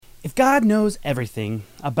If God knows everything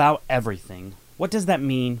about everything, what does that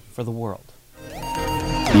mean for the world?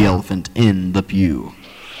 The Elephant in the Pew.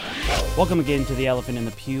 Welcome again to The Elephant in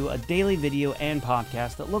the Pew, a daily video and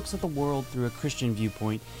podcast that looks at the world through a Christian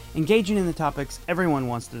viewpoint, engaging in the topics everyone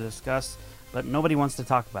wants to discuss, but nobody wants to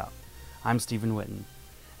talk about. I'm Stephen Witten.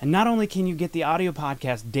 And not only can you get the audio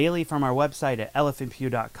podcast daily from our website at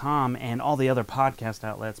elephantpew.com and all the other podcast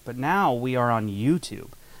outlets, but now we are on YouTube.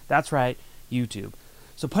 That's right, YouTube.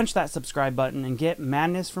 So punch that subscribe button and get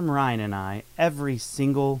madness from Ryan and I every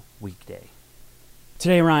single weekday.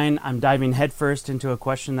 Today, Ryan, I'm diving headfirst into a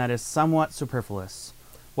question that is somewhat superfluous.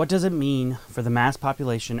 What does it mean for the mass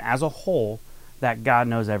population as a whole that God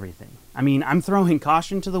knows everything? I mean, I'm throwing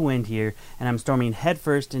caution to the wind here, and I'm storming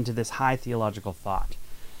headfirst into this high theological thought.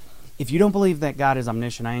 If you don't believe that God is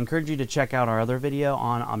omniscient, I encourage you to check out our other video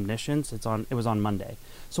on omniscience. It was on Monday.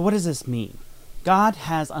 So what does this mean? God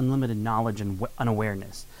has unlimited knowledge and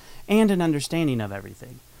awareness, and an understanding of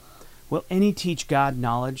everything. Will any teach God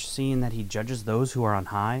knowledge, seeing that he judges those who are on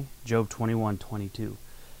high? Job 21:22.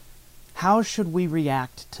 How should we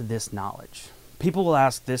react to this knowledge? People will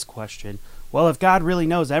ask this question, well, if God really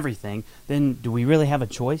knows everything, then do we really have a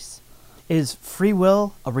choice? Is free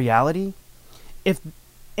will a reality? If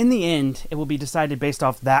in the end, it will be decided based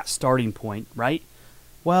off that starting point, right?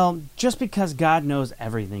 Well, just because God knows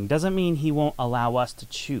everything doesn't mean he won't allow us to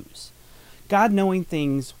choose. God knowing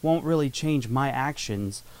things won't really change my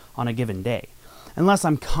actions on a given day, unless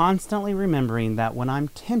I'm constantly remembering that when I'm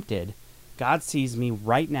tempted, God sees me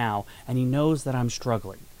right now and he knows that I'm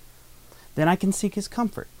struggling. Then I can seek his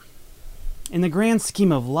comfort. In the grand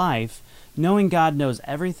scheme of life, knowing God knows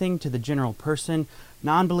everything to the general person,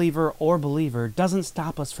 non-believer or believer, doesn't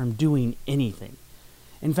stop us from doing anything.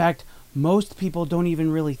 In fact, most people don't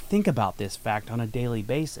even really think about this fact on a daily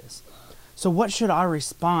basis. So what should our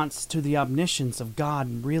response to the omniscience of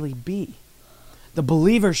God really be? The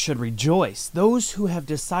believer should rejoice. Those who have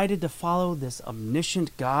decided to follow this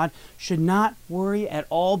omniscient God should not worry at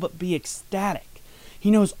all but be ecstatic.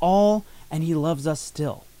 He knows all and he loves us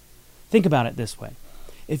still. Think about it this way.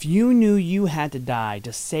 If you knew you had to die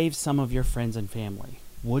to save some of your friends and family,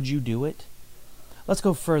 would you do it? Let's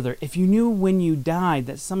go further. If you knew when you died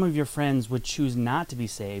that some of your friends would choose not to be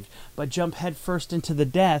saved, but jump headfirst into the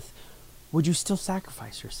death, would you still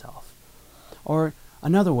sacrifice yourself? Or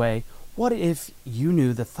another way, what if you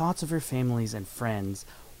knew the thoughts of your families and friends,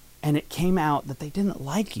 and it came out that they didn't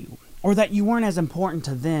like you, or that you weren't as important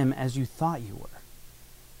to them as you thought you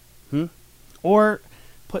were? Or,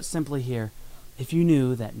 put simply here, if you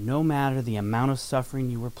knew that no matter the amount of suffering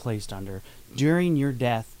you were placed under during your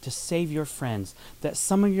death to save your friends, that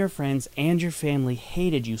some of your friends and your family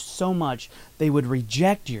hated you so much they would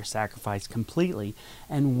reject your sacrifice completely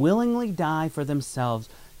and willingly die for themselves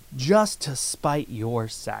just to spite your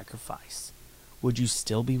sacrifice, would you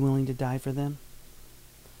still be willing to die for them?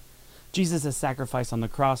 Jesus' sacrifice on the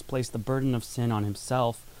cross placed the burden of sin on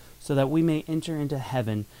himself so that we may enter into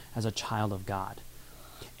heaven as a child of God.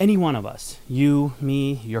 Any one of us, you,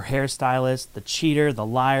 me, your hairstylist, the cheater, the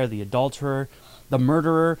liar, the adulterer, the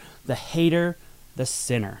murderer, the hater, the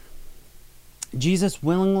sinner. Jesus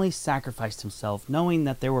willingly sacrificed himself, knowing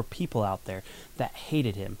that there were people out there that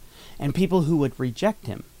hated him and people who would reject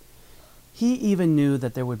him. He even knew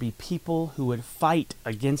that there would be people who would fight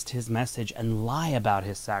against his message and lie about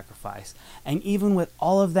his sacrifice. And even with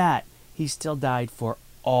all of that, he still died for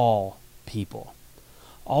all people.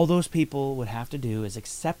 All those people would have to do is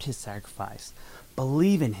accept his sacrifice,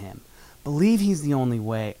 believe in him, believe he's the only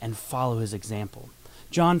way, and follow his example.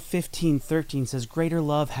 John 15:13 says, "Greater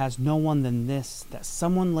love has no one than this, that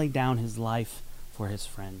someone lay down his life for his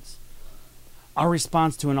friends." Our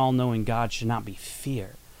response to an all-knowing God should not be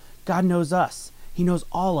fear. God knows us. He knows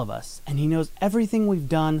all of us, and he knows everything we've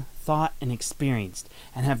done, thought, and experienced,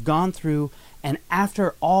 and have gone through, and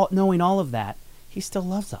after knowing all of that, he still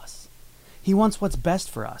loves us. He wants what's best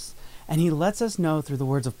for us, and he lets us know through the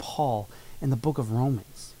words of Paul in the book of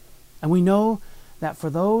Romans. And we know that for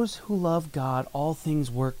those who love God, all things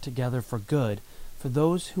work together for good, for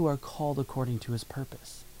those who are called according to his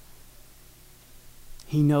purpose.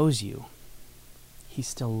 He knows you. He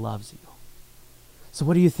still loves you. So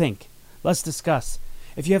what do you think? Let's discuss.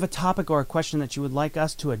 If you have a topic or a question that you would like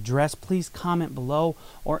us to address, please comment below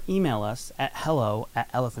or email us at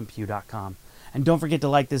hello@elephantpew.com. And don't forget to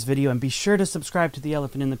like this video and be sure to subscribe to the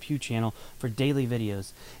Elephant in the Pew channel for daily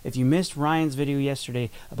videos. If you missed Ryan's video yesterday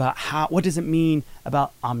about what does it mean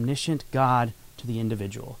about omniscient God to the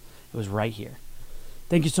individual, it was right here.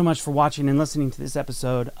 Thank you so much for watching and listening to this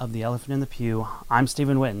episode of The Elephant in the Pew. I'm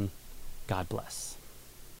Stephen Witten. God bless.